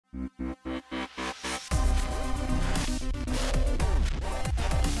Over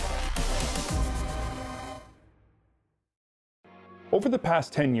the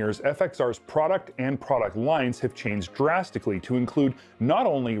past 10 years, FXR's product and product lines have changed drastically to include not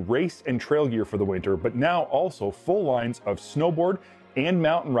only race and trail gear for the winter, but now also full lines of snowboard and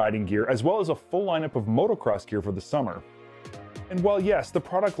mountain riding gear, as well as a full lineup of motocross gear for the summer. And while yes, the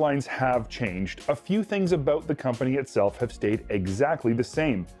product lines have changed, a few things about the company itself have stayed exactly the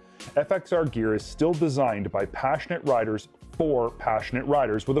same. FXR gear is still designed by passionate riders for passionate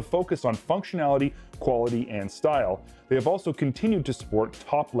riders with a focus on functionality, quality, and style. They have also continued to support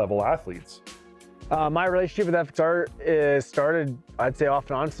top-level athletes. My relationship with FXR is started, I'd say, off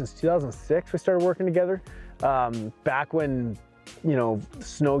and on since 2006. We started working together. Back when, you know,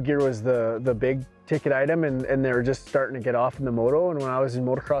 snow gear was the big ticket item, and they were just starting to get off in the moto. And when I was in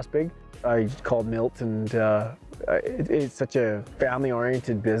motocross big, I called Milt, and it's such a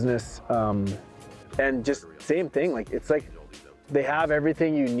family-oriented business. And just same thing, like it's like they have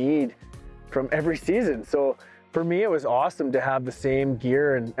everything you need from every season. So for me, it was awesome to have the same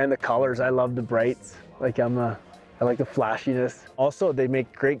gear and the colors. I love the brights. Like I like the flashiness. Also, they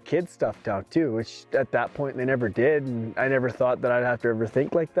make great kid stuff now too, which at that point they never did. And I never thought that I'd have to ever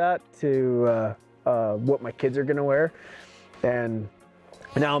think like that to what my kids are gonna wear. And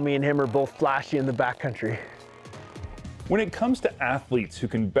now me and him are both flashy in the backcountry. When it comes to athletes who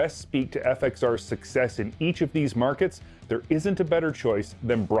can best speak to FXR's success in each of these markets, there isn't a better choice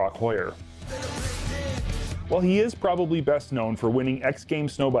than Brock Hoyer. While he is probably best known for winning X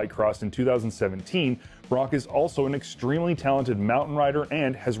Games Snowbike Cross in 2017, Brock is also an extremely talented mountain rider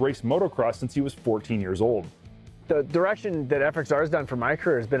and has raced motocross since he was 14 years old. The direction that FXR has done for my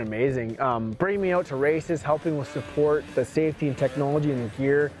career has been amazing. Bringing me out to races, helping with support, the safety and technology and the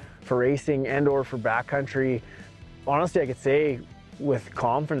gear for racing and or for backcountry. Honestly, I could say with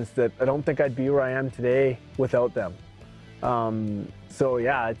confidence that I don't think I'd be where I am today without them. So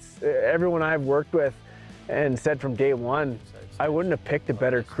yeah, it's everyone I've worked with and said from day one, I wouldn't have picked a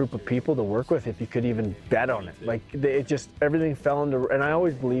better group of people to work with if you could even bet on it. Like it just, everything fell into, and I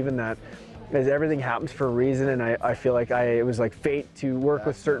always believe in that, as everything happens for a reason, and I feel like it was like fate to work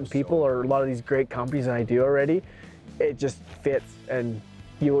with certain people or a lot of these great companies that I do already. It just fits, and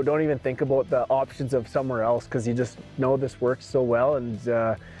you don't even think about the options of somewhere else because you just know this works so well,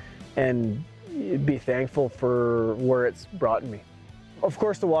 and be thankful for where it's brought me. Of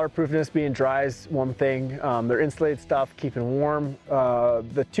course, the waterproofness, being dry is one thing. Their insulated stuff, keeping warm.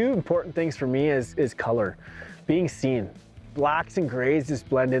 The two important things for me is color, being seen. Blacks and grays just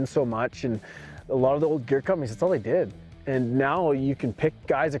blend in so much, and a lot of the old gear companies, that's all they did. And now you can pick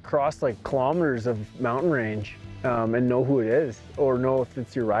guys across like kilometers of mountain range and know who it is, or know if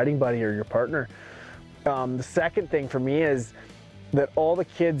it's your riding buddy or your partner. The second thing for me is that all the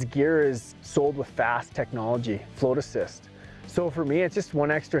kids' gear is sold with fast technology, float assist. So for me, it's just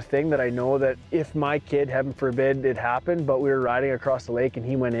one extra thing that I know that if my kid, heaven forbid, it happened, but we were riding across the lake and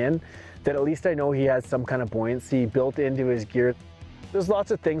he went in, that at least I know he has some kind of buoyancy built into his gear. There's lots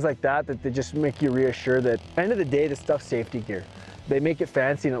of things like that that they just make you reassure that at the end of the day, this stuff's safety gear. They make it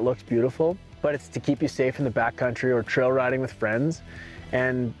fancy and it looks beautiful, but it's to keep you safe in the backcountry or trail riding with friends.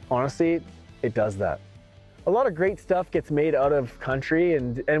 And honestly, it does that. A lot of great stuff gets made out of country,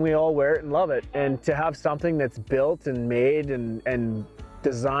 and we all wear it and love it. And to have something that's built and made and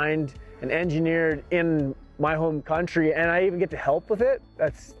designed and engineered in my home country, and I even get to help with it,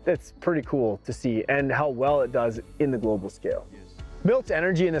 that's pretty cool to see, and how well it does in the global scale. Milt's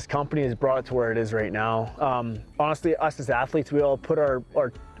energy in this company has brought it to where it is right now. Honestly, us as athletes, we all put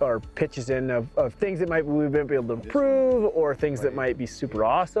our pitches in of things that we've been able to improve, or things that might be super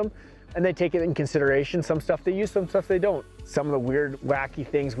awesome. And they take it in consideration. Some stuff they use, some stuff they don't. Some of the weird, wacky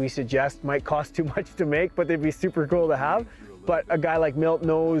things we suggest might cost too much to make, but they'd be super cool to have. But a guy like Milt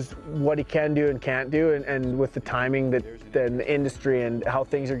knows what he can do and can't do, and with the timing that in the industry and how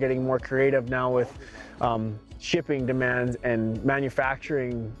things are getting more creative now with shipping demands and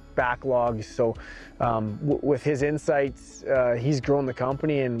manufacturing backlogs. So with his insights, he's grown the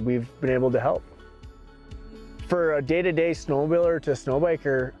company and we've been able to help. For a day-to-day snowmobiler to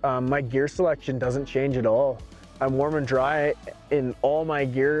snowbiker, my gear selection doesn't change at all. I'm warm and dry in all my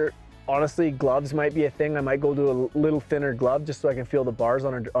gear. Honestly, gloves might be a thing. I might go to a little thinner glove just so I can feel the bars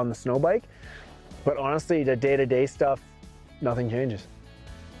on the snow bike. But honestly, the day-to-day stuff, nothing changes.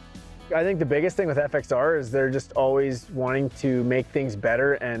 I think the biggest thing with FXR is they're just always wanting to make things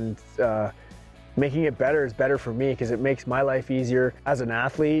better, and making it better is better for me because it makes my life easier as an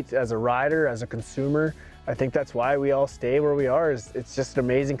athlete, as a rider, as a consumer. I think that's why we all stay where we are. It's just an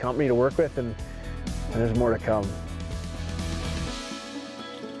amazing company to work with, and there's more to come.